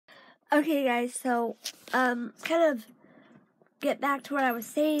Okay, guys, so, kind of get back to what I was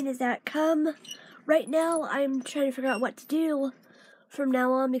saying is that right now, I'm trying to figure out what to do from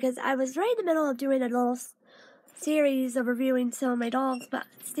now on because I was right in the middle of doing a little series of reviewing some of my dolls, but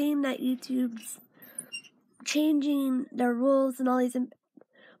seeing that YouTube's changing their rules and all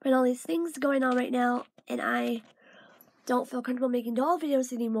these things going on right now, and I don't feel comfortable making doll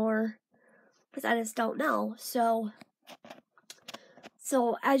videos anymore because I just don't know. So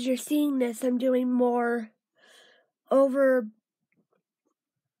as you're seeing this, I'm doing more over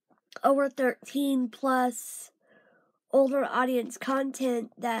 13 plus older audience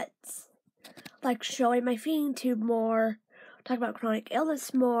content that's like showing my FeedingTube more, talk about chronic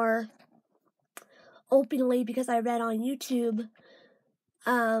illness more openly because I read on YouTube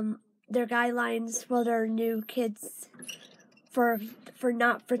their guidelines for their new kids for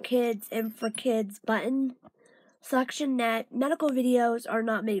not for kids and for kids button selection that medical videos are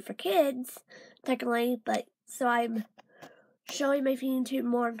not made for kids technically, but so I'm showing my FeedingTube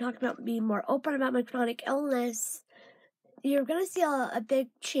more. I'm talking about being more open about my chronic illness. You're going to see a big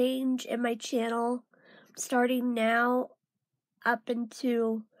change in my channel starting now up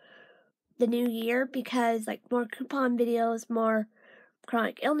into the new year because like more coupon videos, more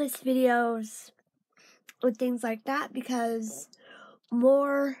chronic illness videos, and things like that, because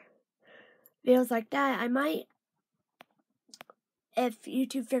more videos like that, I might, if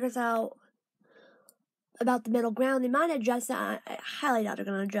YouTube figures out about the middle ground, they might adjust that. I highly doubt they're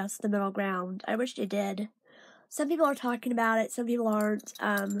going to adjust the middle ground. I wish they did. Some people are talking about it, some people aren't,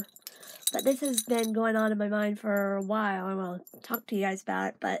 but this has been going on in my mind for a while. I will talk to you guys about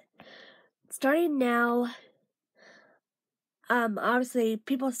it, but starting now, obviously,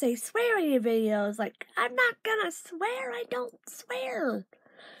 people say swear in your videos, like, I'm not gonna swear, I don't swear.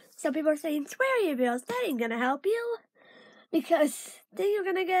 Some people are saying swear in your videos, that ain't gonna help you, because then you're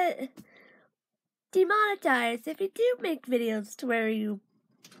gonna get demonetized if you do make videos to where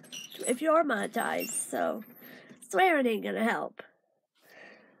if you're monetized, so swearing ain't gonna help.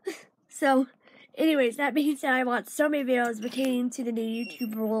 So, anyways, that being said, I watched so many videos pertaining to the new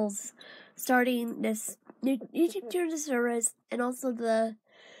YouTube rules starting this new YouTube terms of service and also the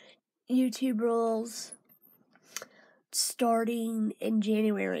YouTube rules starting in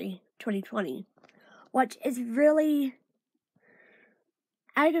January 2020, which is really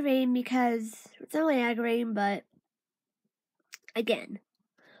aggravating because it's not really aggravating, but again,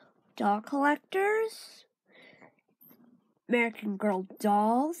 doll collectors, American Girl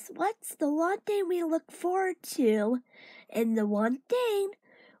dolls, what's the one thing we look forward to and the one thing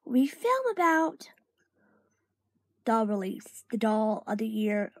we film about? Doll release, the doll of the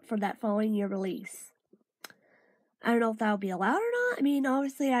year for that following year release. I don't know if that will be allowed or not. I mean,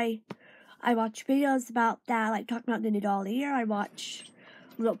 obviously, I watch videos about that, like talking about the new doll of the year. I watch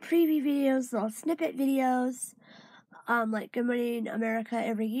little preview videos, little snippet videos, like Good Morning America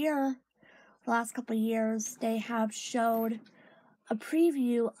every year. The last couple of years, they have showed a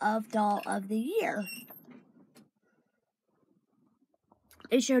preview of Doll of the Year.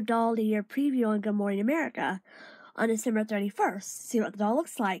 They showed Doll of the Year preview on Good Morning America on December 31st. See what the doll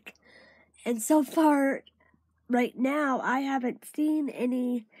looks like. And so far, right now, I haven't seen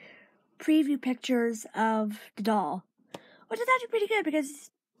any preview pictures of the doll, which is actually pretty good because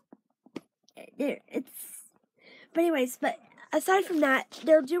it's. But anyways, but aside from that,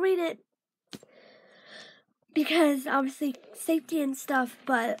 they're doing it because obviously safety and stuff,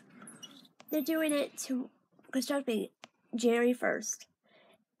 but they're doing it to, because trust me, January 1st.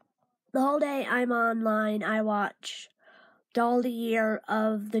 The whole day I'm online, I watch Doll of the Year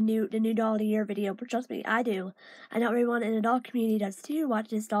of the new Doll of the Year video, but trust me, I do. I know everyone in the doll community does too,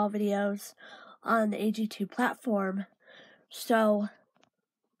 watches doll videos on the AG2 platform. So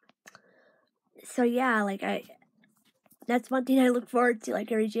yeah, like that's one thing I look forward to.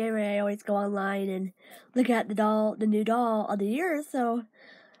 Like every January, I always go online and look at the new doll of the year. So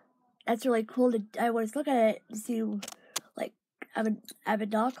that's really cool. I always look at it to see, like, I'm a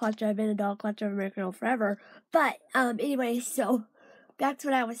doll collector. I've been a doll collector of American Girl forever. But anyway, so back to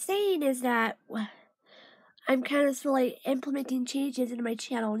what I was saying is that I'm kind of slowly implementing changes into my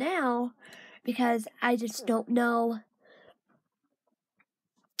channel now because I just don't know.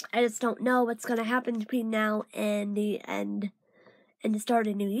 I just don't know what's going to happen between now and the start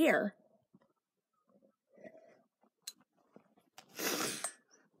of the new year.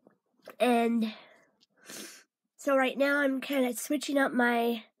 And so right now I'm kind of switching up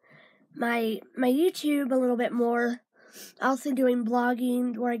my YouTube a little bit more. Also doing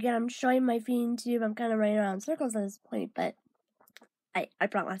blogging, where again I'm showing my FeedingTube. I'm kind of running around in circles at this point, but I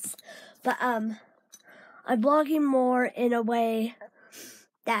promise. But I'm blogging more in a way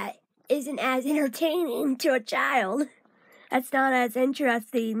that isn't as entertaining to a child. That's not as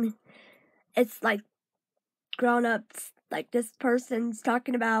interesting. It's like grown-ups, like this person's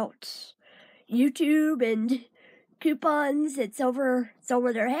talking about YouTube and coupons. It's over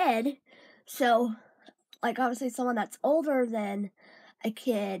their head. So, like, obviously someone that's older than a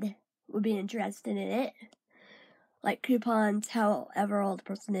kid would be interested in it. Like coupons, however old the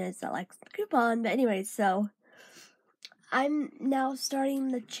person is that likes the coupon. But anyway, so I'm now starting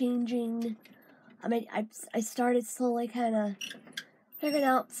the changing. I mean, I started slowly kind of figuring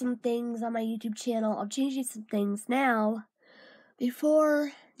out some things on my YouTube channel. I'm changing some things now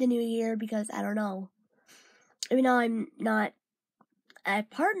before the new year because I don't know. Even though I'm not a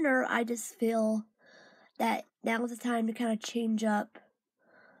partner, I just feel that now is the time to kind of change up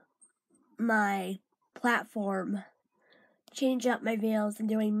my platform, change up my videos, and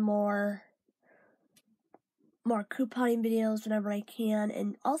doing more couponing videos whenever I can,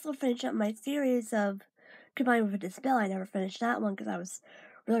 and also finish up my series of couponing with a disability. I never finished that one because I was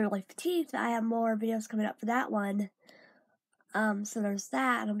really fatigued. I have more videos coming up for that one. So there's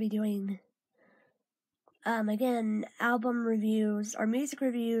that. I'll be doing again, album reviews or music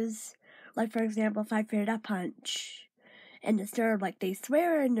reviews, like for example, Five Finger Death Punch and Disturbed, like they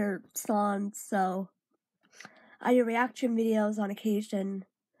swear in their songs, so I do reaction videos on occasion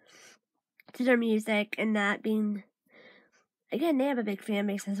to their music, and that being, again, they have a big fan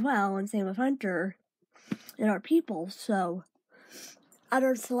base as well, and same with Hunter and our people, so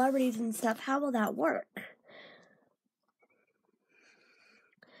other celebrities and stuff, how will that work?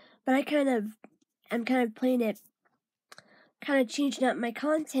 But I'm kind of playing it, kind of changing up my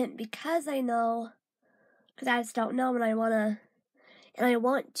content because I just don't know, and I want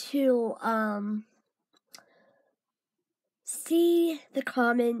to see the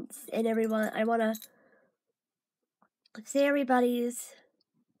comments and everyone. I want to see everybody's,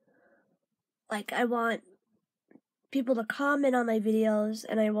 like, I want people to comment on my videos,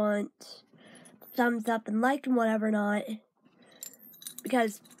 and I want thumbs up and like and whatever not,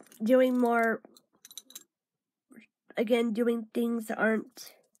 because doing more, again, doing things that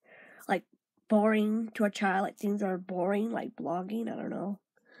aren't, like, boring to a child, like things that are boring, like blogging, I don't know.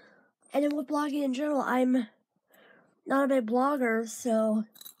 And then with blogging in general, I'm not a big blogger, so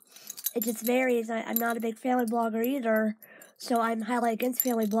it just varies. I'm not a big family blogger either, so I'm highly against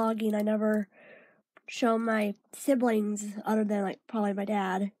family blogging. I never show my siblings, other than, like, probably my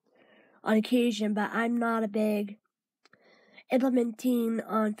dad, on occasion, but I'm not a big implementing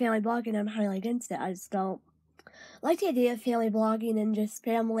on family blogging. I'm highly against it. I just don't like the idea of family blogging and just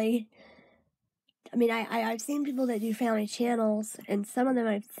family. I mean, I've seen people that do family channels, and some of them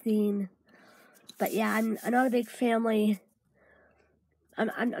I've seen, but yeah, I'm not a big family.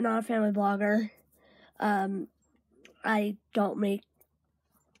 I'm not a family blogger. I don't make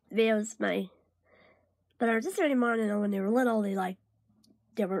videos. But our sister anymore, you know, when they were little, they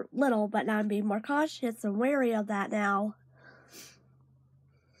were little, but now I'm being more cautious and wary of that now.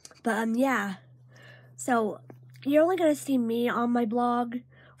 But yeah. So you're only gonna see me on my blog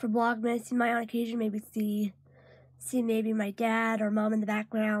for VlogMas. You might on occasion maybe see maybe my dad or mom in the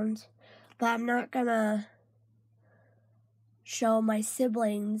background, but I'm not gonna show my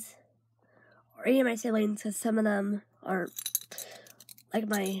siblings or any of my siblings because some of them are like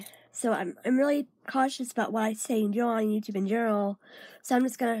my. So I'm really cautious about what I say and do on YouTube in general. So I'm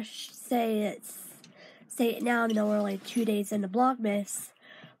just gonna say it now. You know, we're only 2 days into VlogMas,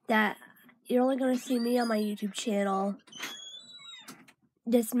 that you're only gonna see me on my YouTube channel,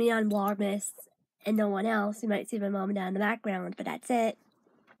 just me on VlogMas and no one else. You might see my mom and dad in the background, but that's it.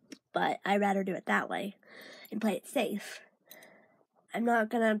 But I'd rather do it that way and play it safe. I'm not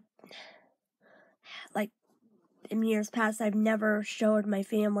gonna, like, in years past, I've never showed my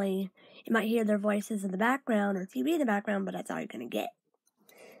family. You might hear their voices in the background or TV in the background, but that's all you're gonna get.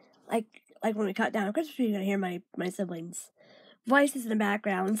 Like when we cut down a Christmas tree, you're gonna hear my siblings' voices in the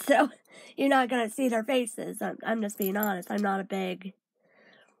background, so you're not gonna see their faces. I'm just being honest. I'm not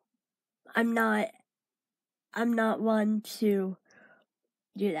one to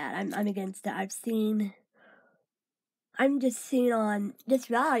do that. I'm against it. I'm just seeing on just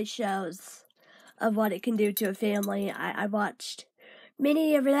reality shows of what it can do to a family. I watched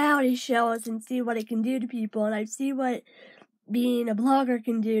many reality shows and see what it can do to people, and I see what being a blogger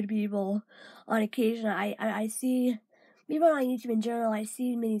can do to people on occasion. I see people on YouTube in general. I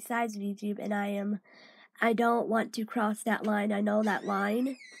see many sides of YouTube, and I don't want to cross that line. I know that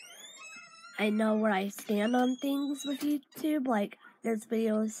line. I know where I stand on things with YouTube. Like, there's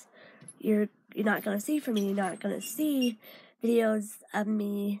videos you're not gonna see from me. You're not gonna see videos of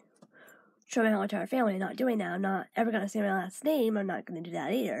me showing how much our family. I'm not doing that. I'm not ever gonna say my last name. I'm not gonna do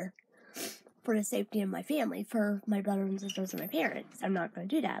that either. for the safety of my family, for my brothers and sisters and my parents. I'm not going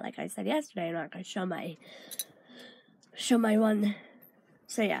to do that. Like I said yesterday, I'm not going to show my one.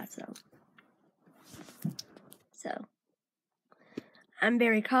 So yeah, so I'm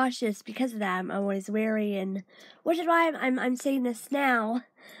very cautious because of that. I'm always wary, and which is why I'm saying this now.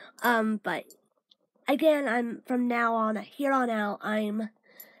 But again, I'm from now on, here on out, I'm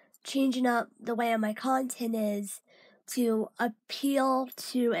changing up the way my content is to appeal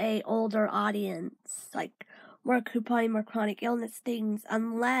to a older audience, like more couponing, more chronic illness things,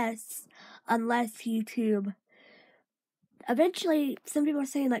 unless YouTube. Eventually, some people are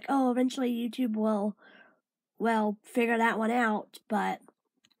saying like, oh, eventually YouTube will figure that one out, but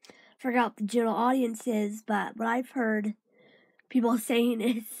figure out the general audience is. But what I've heard people saying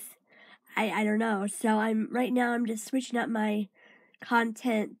is, I don't know. So right now I'm just switching up my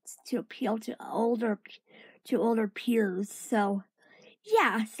content to appeal to older peers. So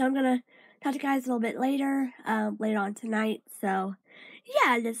yeah, so I'm gonna talk to you guys a little bit later on tonight. So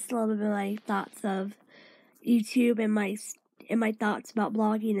yeah, just a little bit of my thoughts of YouTube and my thoughts about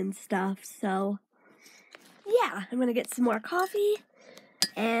blogging and stuff. So yeah, I'm gonna get some more coffee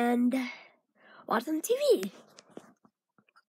and watch some TV.